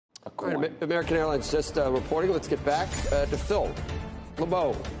a coin. Right, American Airlines just reporting. Let's get back to Phil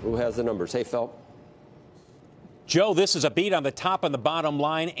LeBeau, who has the numbers. Hey, Phil. Joe, this is a beat on the top and the bottom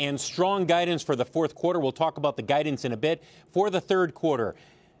line and strong guidance for the fourth quarter. We'll talk about the guidance in a bit. For the third quarter,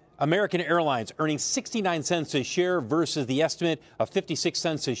 American Airlines earning 69 cents a share versus the estimate of 56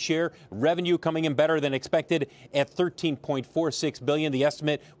 cents a share. Revenue coming in better than expected at $13.46 billion. The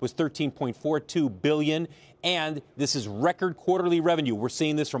estimate was $13.42 billion. And this is record quarterly revenue. We're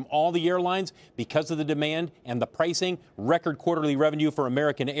seeing this from all the airlines because of the demand and the pricing. Record quarterly revenue for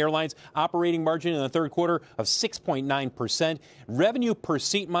American Airlines. Operating margin in the third quarter of 6.9%. Revenue per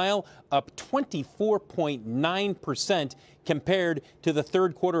seat mile up 24.9% compared to the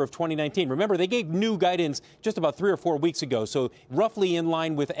third quarter of 2019. Remember, they gave new guidance just about 3 or 4 weeks ago, so roughly in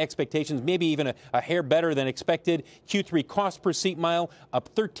line with expectations, maybe even a hair better than expected. Q3 cost per seat mile up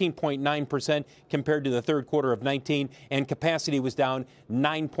 13.9% compared to the third quarter of 19, and capacity was down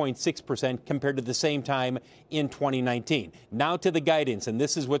 9.6% compared to the same time in 2019. Now to the guidance, and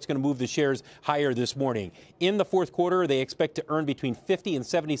this is what's going to move the shares higher this morning. In the fourth quarter, they expect to earn between 50 and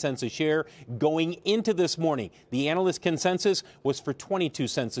 70 cents a share. Going into this morning, the analyst consensus was for 22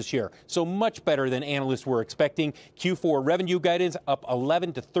 cents a share, so much better than analysts were expecting. Q4 revenue guidance up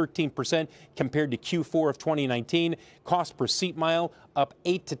 11 to 13% compared to Q4 of 2019. Cost per seat mile up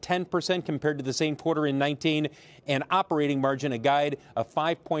 8 to 10% compared to the same quarter in 19, and operating margin a guide of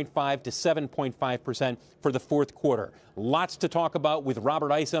 5.5 to 7.5% for the fourth quarter. Lots to talk about with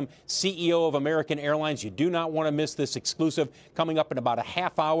Robert Isom, CEO of American Airlines. You do not want to miss this exclusive coming up in about a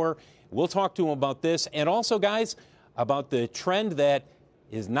half hour. We'll talk to him about this, and also, guys, about the trend that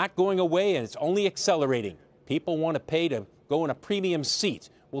is not going away and it's only accelerating. People want to pay to go in a premium seat.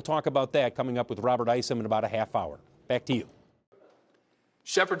 We'll talk about that coming up with Robert Isom in about a half hour. Back to you.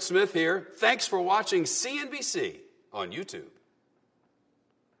 Shepard Smith here. Thanks for watching CNBC on YouTube.